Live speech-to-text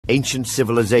Ancient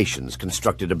civilizations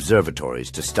constructed observatories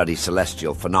to study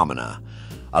celestial phenomena,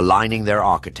 aligning their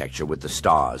architecture with the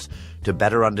stars to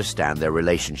better understand their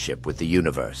relationship with the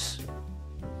universe.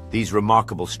 These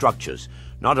remarkable structures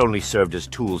not only served as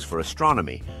tools for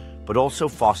astronomy, but also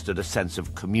fostered a sense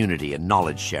of community and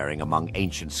knowledge sharing among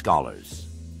ancient scholars.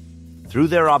 Through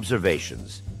their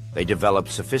observations, they developed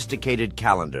sophisticated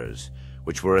calendars,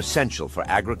 which were essential for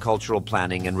agricultural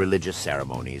planning and religious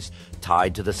ceremonies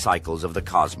tied to the cycles of the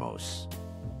cosmos.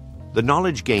 The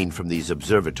knowledge gained from these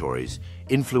observatories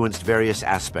influenced various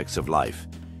aspects of life,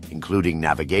 including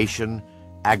navigation,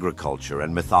 agriculture,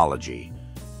 and mythology,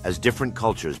 as different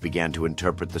cultures began to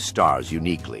interpret the stars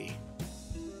uniquely.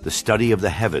 The study of the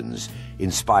heavens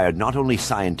inspired not only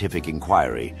scientific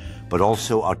inquiry, but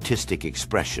also artistic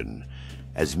expression,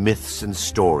 as myths and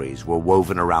stories were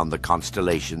woven around the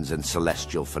constellations and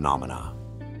celestial phenomena.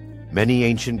 Many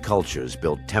ancient cultures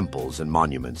built temples and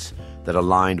monuments that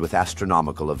aligned with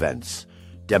astronomical events,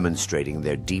 demonstrating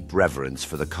their deep reverence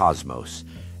for the cosmos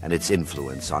and its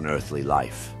influence on earthly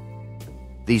life.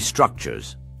 These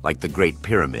structures, like the Great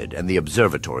Pyramid and the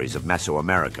observatories of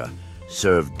Mesoamerica,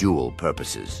 served dual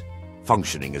purposes,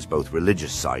 functioning as both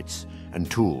religious sites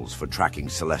and tools for tracking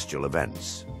celestial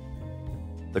events.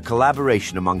 The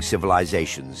collaboration among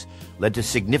civilizations led to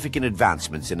significant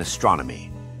advancements in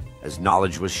astronomy, as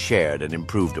knowledge was shared and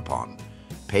improved upon,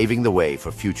 paving the way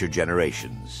for future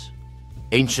generations.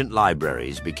 Ancient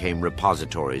libraries became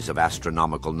repositories of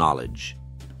astronomical knowledge,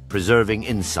 preserving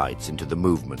insights into the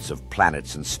movements of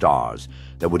planets and stars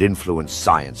that would influence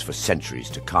science for centuries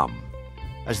to come.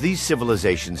 As these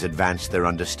civilizations advanced their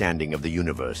understanding of the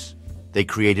universe, they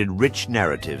created rich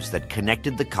narratives that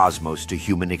connected the cosmos to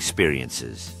human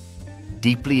experiences,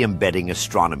 deeply embedding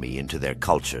astronomy into their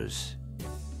cultures.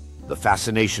 The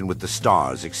fascination with the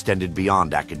stars extended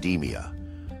beyond academia.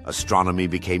 Astronomy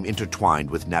became intertwined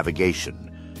with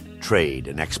navigation, trade,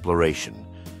 and exploration,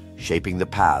 shaping the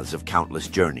paths of countless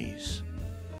journeys.